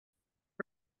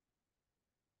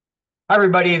Hi,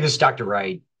 everybody. This is Dr.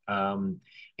 Wright. And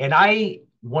I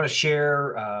want to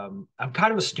share, I'm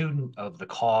kind of a student of the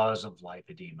cause of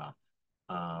lipedema.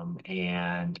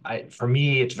 For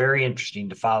me, it's very interesting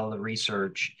to follow the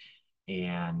research.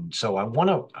 And so I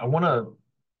want to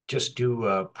just do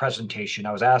a presentation.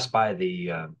 I was asked by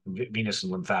the Venous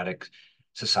and Lymphatic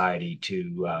Society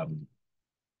to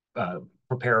uh,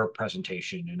 prepare a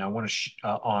presentation, and I want to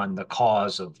on the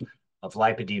cause of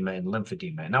lipedema and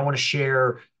lymphedema, and I want to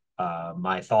share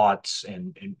my thoughts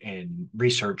and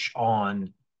research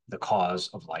on the cause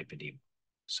of lipedema.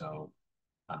 So,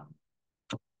 um,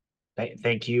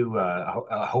 thank you.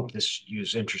 I hope this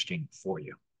is interesting for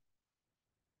you.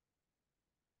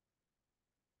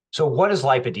 So, what is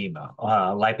lipedema?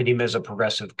 Lipedema is a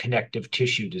progressive connective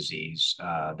tissue disease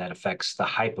that affects the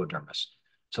hypodermis.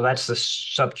 So that's the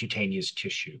subcutaneous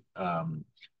tissue.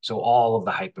 So all of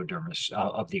the hypodermis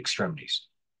of the extremities.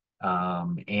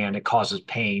 And it causes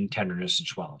pain, tenderness, and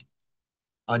swelling.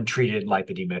 Untreated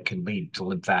lipedema can lead to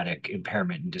lymphatic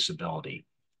impairment and disability.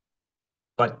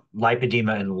 But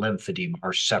lipedema and lymphedema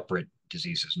are separate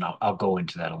diseases. And I'll go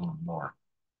into that a little more.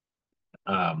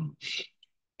 Um,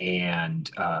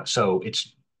 so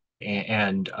it's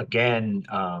and again,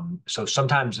 so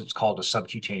sometimes it's called a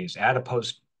subcutaneous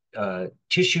adipose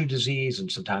tissue disease,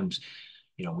 and sometimes,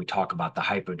 we talk about the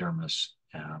hypodermis,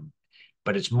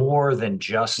 but it's more than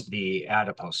just the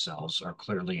adipose cells are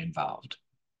clearly involved.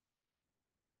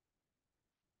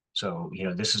 So,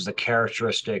 this is the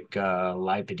characteristic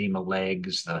lipedema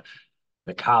legs, the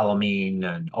columine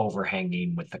and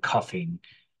overhanging with the cuffing.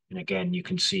 And again, you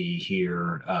can see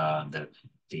here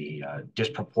the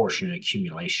disproportionate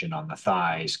accumulation on the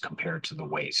thighs compared to the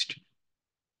waist.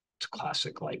 It's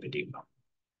classic lipedema.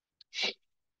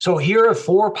 So here are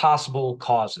four possible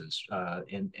causes,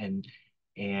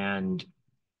 and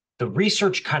the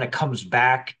research kind of comes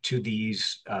back to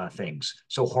these things.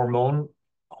 So hormone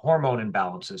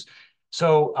imbalances.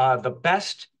 So the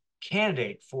best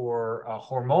candidate for a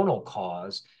hormonal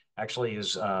cause actually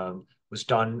was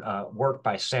done work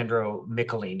by Sandro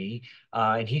Michelini,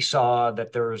 and he saw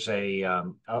that there was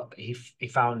he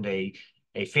found a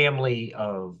family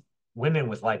of women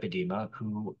with lipedema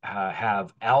who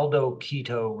have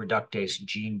Aldo-Keto reductase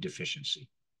gene deficiency.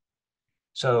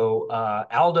 So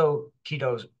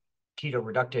Aldo-Keto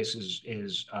reductase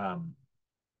is um,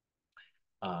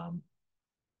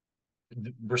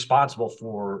 responsible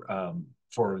for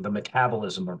the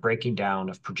metabolism or breaking down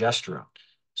of progesterone.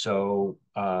 So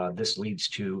this leads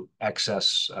to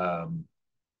excess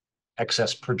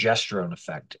progesterone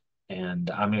effect, and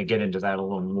I'm going to get into that a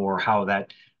little more how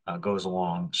that goes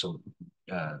along. So,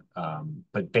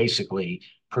 but basically,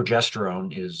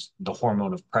 progesterone is the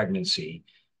hormone of pregnancy,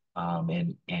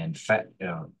 and fat.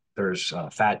 There's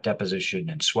fat deposition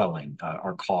and swelling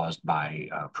are caused by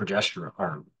progesterone,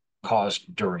 or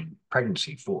caused during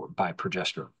pregnancy by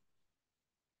progesterone.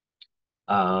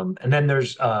 And then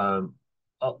there's a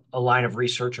line of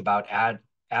research about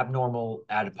abnormal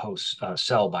adipose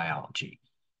cell biology.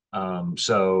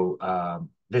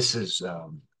 This is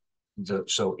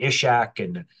so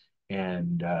Ishaq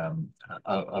and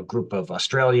a group of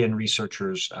Australian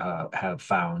researchers have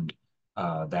found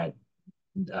that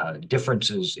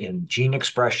differences in gene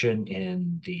expression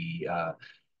in the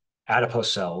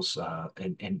adipose cells,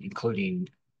 and including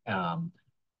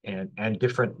and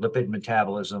different lipid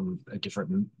metabolism,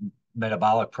 different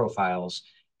metabolic profiles,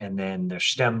 and then their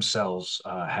stem cells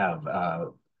have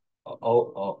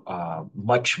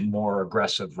much more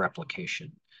aggressive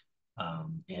replication.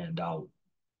 And I'll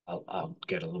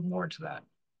get a little more into that.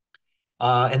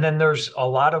 And then there's a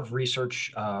lot of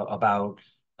research about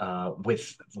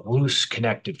with loose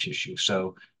connective tissue.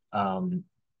 Um,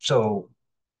 so,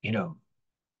 you know,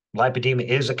 lipedema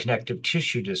is a connective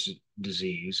tissue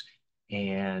disease,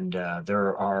 and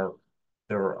there are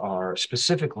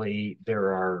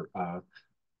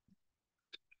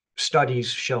studies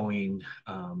showing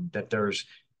that there's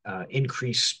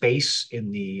increased space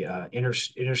in the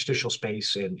interstitial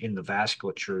space, and in the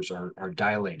vasculatures are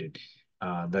dilated.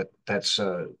 That's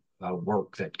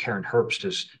work that Karen Herbst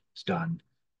has done.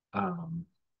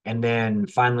 And then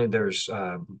finally, there's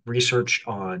research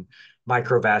on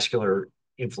microvascular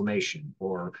inflammation,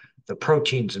 or the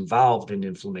proteins involved in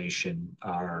inflammation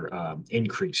are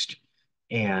increased.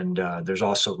 And there's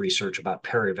also research about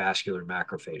perivascular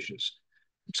macrophages.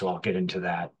 So I'll get into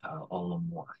that a little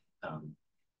more. And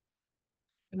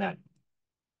that.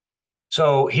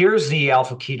 So here's the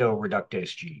alpha keto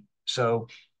reductase gene. So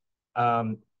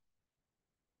um,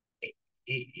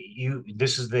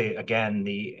 this is the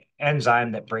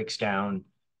enzyme that breaks down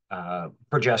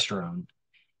progesterone,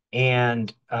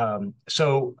 And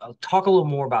so I'll talk a little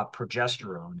more about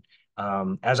progesterone.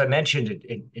 As I mentioned,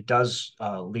 it does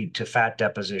lead to fat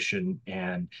deposition,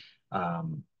 and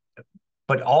um,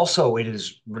 but also it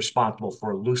is responsible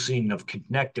for loosening of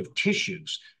connective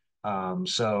tissues.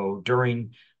 So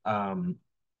um,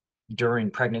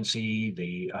 during pregnancy,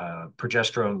 the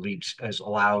progesterone leads as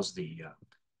allows the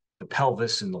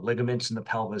pelvis and the ligaments in the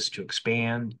pelvis to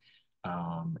expand,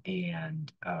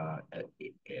 and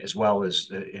as well as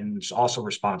and it's also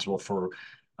responsible for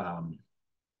um,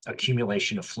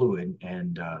 accumulation of fluid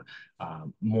and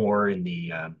more in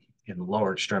the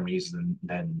lower extremities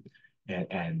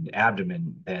and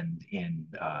abdomen than in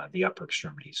the upper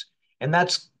extremities. And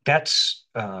that's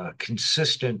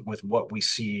consistent with what we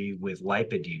see with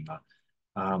lipedema.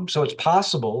 So it's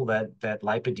possible that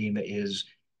lipedema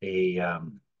a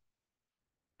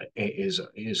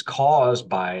is caused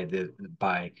by the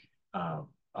by uh,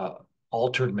 uh,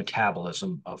 altered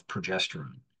metabolism of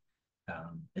progesterone.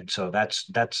 And so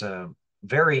that's a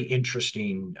very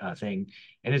interesting thing,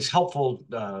 and it's helpful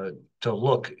to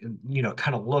look,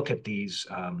 kind of look at these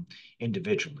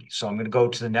individually. So I'm going to go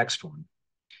to the next one.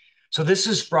 So this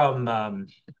is from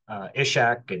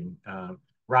Ishaq and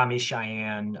Rami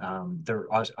Cheyenne,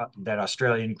 that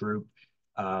Australian group,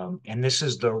 and this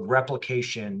is the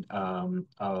replication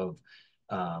of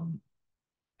um,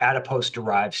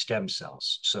 adipose-derived stem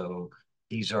cells. So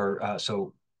these are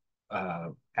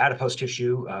adipose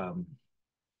tissue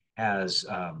has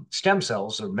stem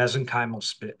cells or mesenchymal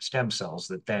stem cells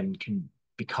that then can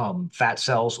become fat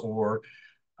cells or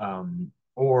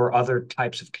other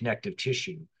types of connective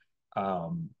tissue,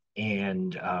 um,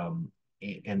 and um,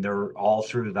 and they're all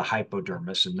through the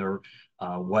hypodermis, and they're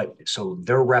so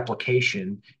their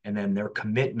replication and then their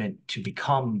commitment to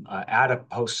become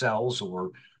adipose cells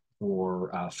or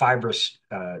fibrous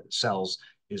cells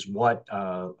is what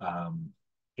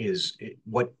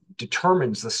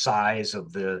determines the size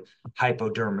of the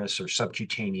hypodermis or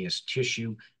subcutaneous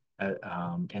tissue.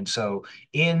 And so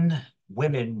in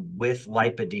women with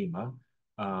lipedema,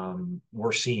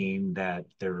 we're seeing that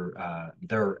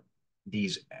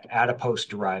these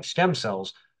adipose-derived stem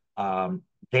cells,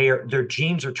 their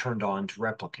genes are turned on to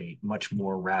replicate much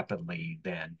more rapidly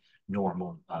than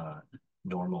normal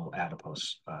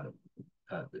adipose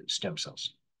stem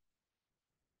cells.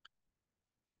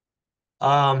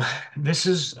 Um, this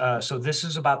is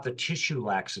about the tissue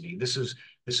laxity. This is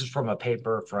from a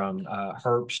paper from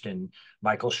Herbst and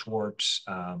Michael Schwartz,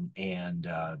 and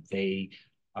they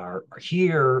are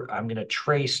here. I'm going to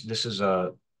trace. This is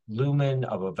a lumen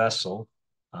of a vessel,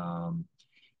 um,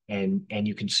 and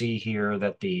you can see here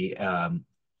that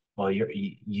well,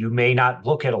 you may not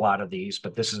look at a lot of these,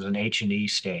 but this is an H&E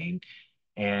stain,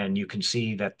 and you can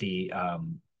see that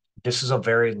this is a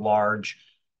very large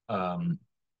um,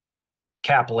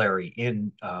 capillary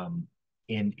in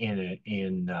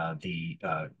the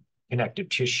connective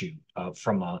tissue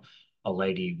from a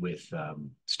lady with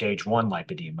stage 1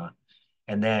 lipedema,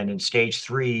 and then in stage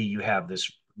 3 you have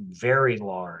this very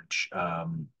large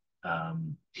um,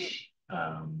 um,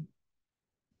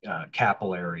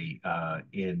 capillary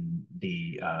in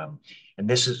the and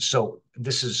this is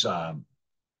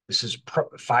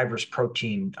fibrous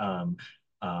protein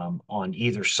on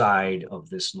either side of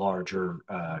this larger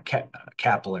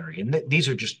capillary. And these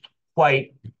are just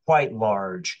quite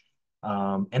large.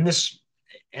 And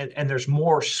there's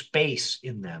more space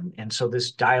in them. And so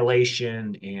this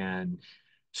dilation and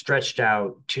stretched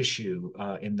out tissue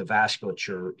in the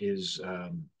vasculature is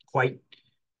quite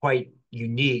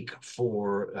unique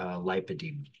for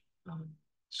lipedema.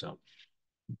 So,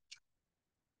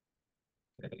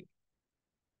 okay.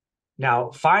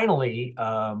 Now, finally,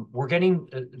 we're getting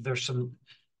there's some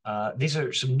these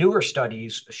are some newer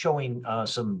studies showing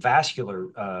some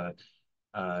vascular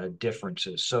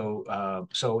differences.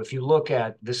 So if you look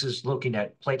at this is looking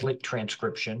at platelet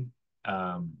transcription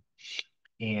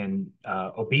and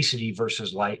obesity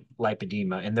versus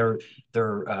lipedema, and they're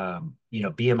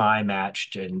BMI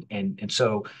matched, and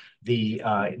so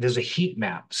there's a heat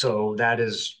map. So that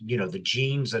is the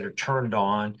genes that are turned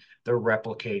on, they're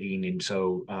replicating, and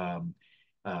so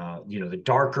the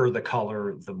darker the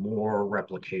color, the more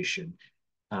replication,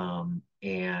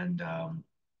 and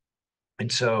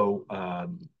so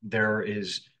there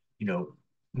is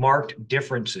marked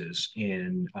differences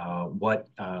in what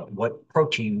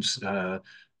proteins the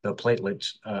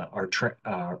platelets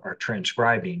are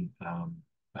transcribing, uh,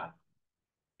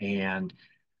 and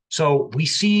so we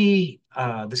see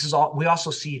this is all. We also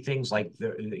see things like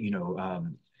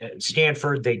at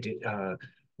Stanford they did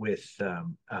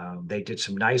they did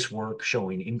some nice work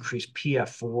showing increased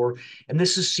PF4, and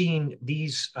this is seeing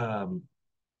these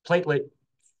platelet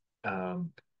these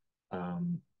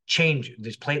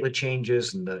platelet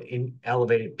changes and the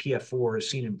elevated PF4 is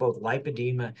seen in both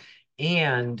lipedema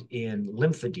and in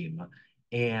lymphedema.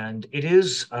 And it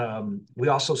is, we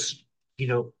also,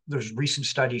 there's recent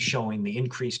studies showing the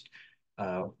increased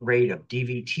rate of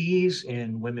DVTs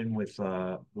in women with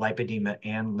lipedema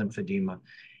and lymphedema.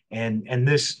 And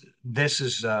this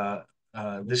is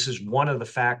one of the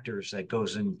factors that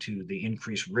goes into the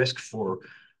increased risk for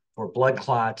blood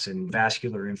clots and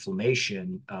vascular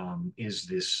inflammation, is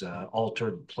this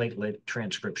altered platelet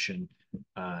transcription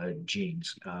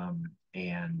genes.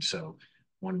 And so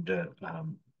wanted to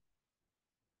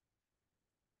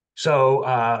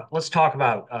let's talk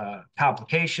about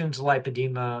complications of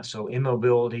lipedema. So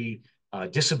immobility,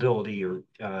 disability, or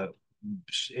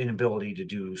inability to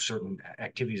do certain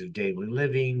activities of daily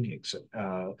living,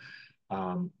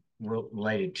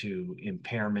 related to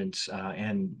impairments,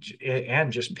 and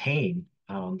just pain,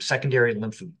 secondary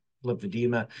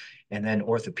lymphedema, and then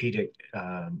orthopedic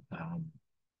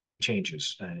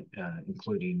changes,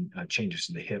 including changes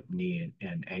to the hip, knee,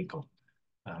 and ankle.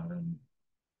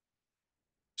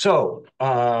 So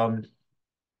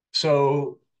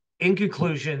in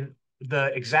conclusion,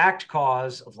 the exact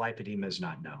cause of lipedema is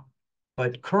not known,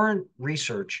 but current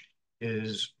research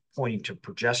is pointing to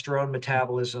progesterone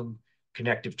metabolism,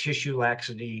 connective tissue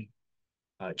laxity,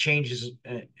 changed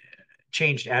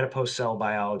adipose cell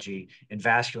biology, and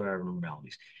vascular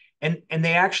abnormalities. And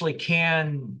they actually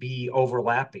can be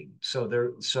overlapping.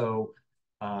 So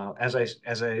as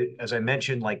I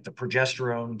mentioned, like the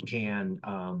progesterone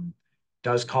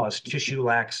does cause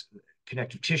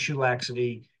connective tissue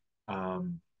laxity.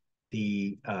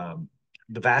 The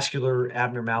vascular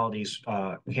abnormalities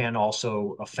can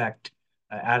also affect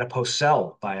adipose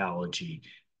cell biology.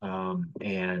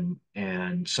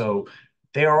 And so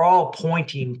they are all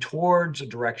pointing towards a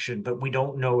direction, but we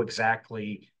don't know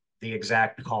exactly the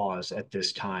exact cause at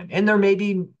this time. And there may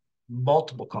be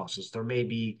multiple causes. There may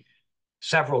be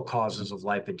several causes of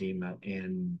lipedema,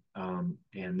 and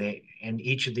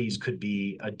each of these could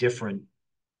be a different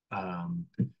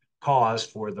cause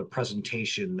for the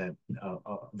presentation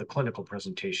the clinical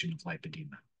presentation of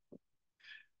lipedema.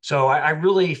 So I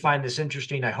really find this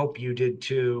interesting. I hope you did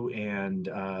too, and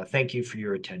thank you for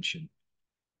your attention.